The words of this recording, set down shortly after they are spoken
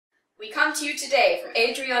We come to you today from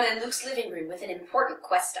Adriana and Luke's living room with an important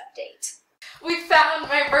quest update. We found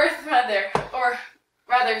my birth mother, or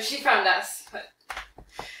rather, she found us. But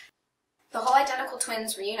the whole identical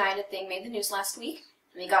twins reunited thing made the news last week.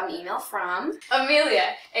 We got an email from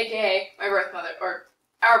Amelia, aka my birth mother, or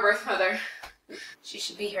our birth mother. She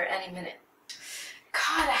should be here any minute.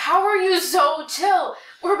 God, how are you so chill?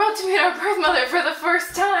 We're about to meet our birth mother for the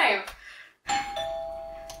first time.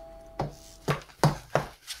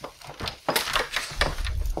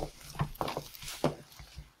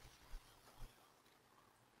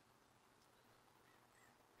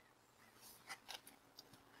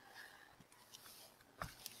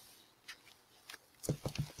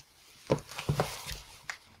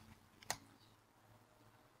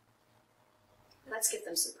 Let's give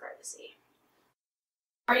them some privacy.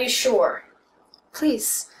 Are you sure?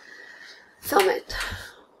 Please, film it.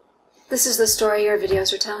 This is the story your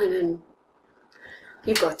videos are telling, and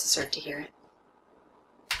you both deserve to hear it.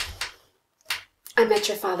 I met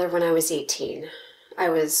your father when I was 18. I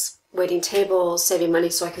was waiting tables, saving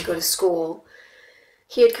money so I could go to school.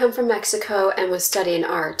 He had come from Mexico and was studying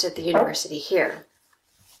art at the university here.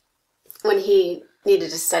 When he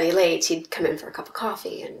needed to study late, he'd come in for a cup of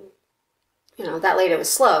coffee, and that late it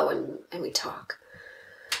was slow, and we'd talk.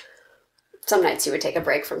 Some nights he would take a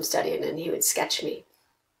break from studying and he would sketch me.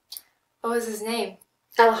 What was his name?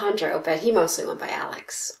 Alejandro, but he mostly went by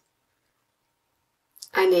Alex.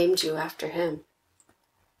 I named you after him.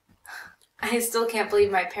 I still can't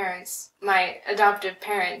believe my adoptive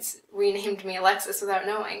parents, renamed me Alexis without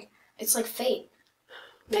knowing. It's like fate.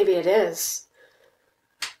 Maybe it is.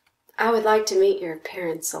 I would like to meet your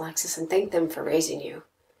parents, Alexis, and thank them for raising you.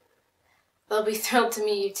 They'll be thrilled to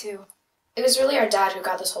meet you, too. It was really our dad who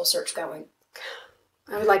got this whole search going.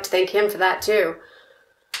 I would like to thank him for that, too.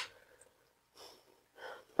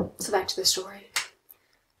 So back to the story.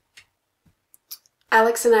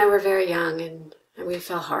 Alex and I were very young, and we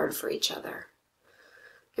fell hard for each other.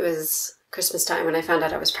 It was Christmas time when I found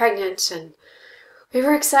out I was pregnant, and we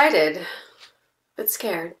were excited, but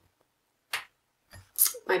scared.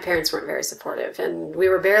 My parents weren't very supportive, and we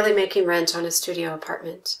were barely making rent on a studio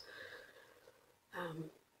apartment.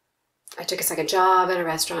 I took a second job at a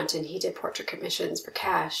restaurant, and he did portrait commissions for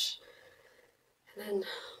cash. And then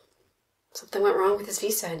something went wrong with his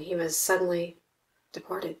visa, and he was suddenly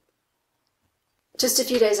deported. Just a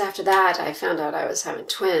few days after that, I found out I was having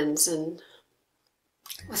twins, and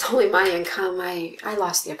with only my income, I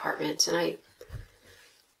lost the apartment, and I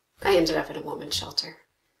ended up in a woman's shelter.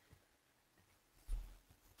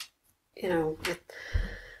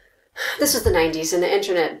 This was the 90s, and the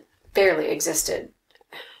internet barely existed.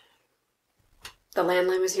 The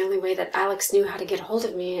landline was the only way that Alex knew how to get hold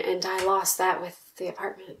of me, and I lost that with the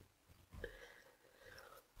apartment.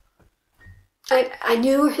 I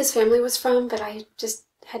knew where his family was from, but I just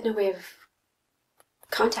had no way of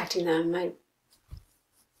contacting them.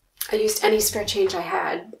 I used any spare change I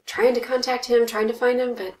had, trying to contact him, trying to find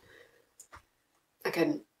him, but I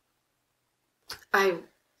couldn't. I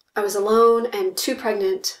was alone and too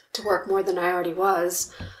pregnant to work more than I already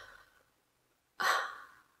was.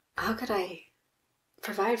 How could I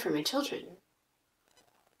provide for my children?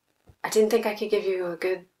 I didn't think I could give you a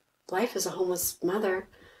good life as a homeless mother,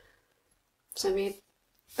 so I made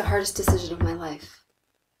the hardest decision of my life,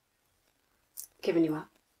 giving you up.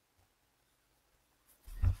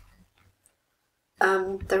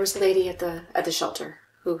 There was a lady at the shelter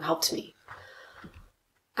who helped me.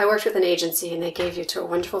 I worked with an agency, and they gave you to a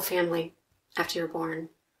wonderful family after you were born.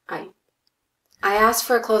 I asked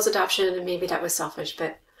for a closed adoption, and maybe that was selfish,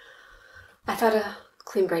 but I thought a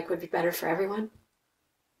clean break would be better for everyone.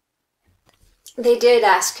 They did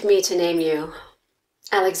ask me to name you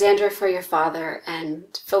Alexandra for your father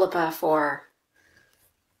and Philippa for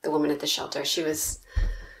the woman at the shelter. She was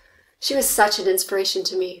such an inspiration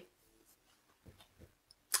to me.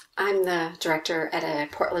 I'm the director at a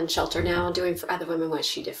Portland shelter now, doing for other women what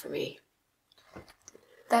she did for me.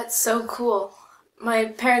 That's so cool. My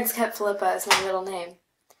parents kept Philippa as my middle name.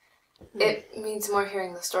 It means more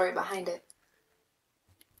hearing the story behind it.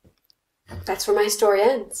 That's where my story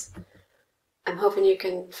ends. I'm hoping you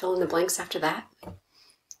can fill in the blanks after that.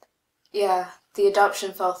 Yeah, the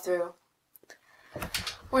adoption fell through.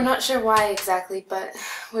 We're not sure why exactly, but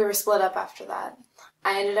we were split up after that.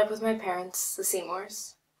 I ended up with my parents, the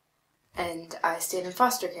Seymours, and I stayed in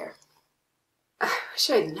foster care. I wish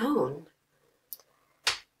I'd known.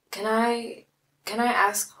 Can I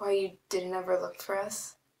ask why you didn't ever look for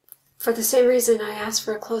us? For the same reason I asked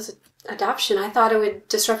for a closed adoption. I thought it would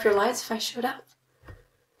disrupt your lives if I showed up.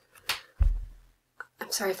 I'm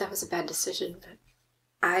sorry if that was a bad decision, but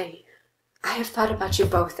I I have thought about you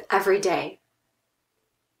both every day.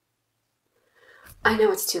 I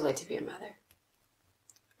know it's too late to be a mother,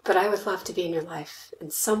 but I would love to be in your life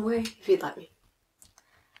in some way if you'd let me.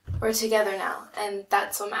 We're together now, and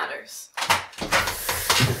that's what matters.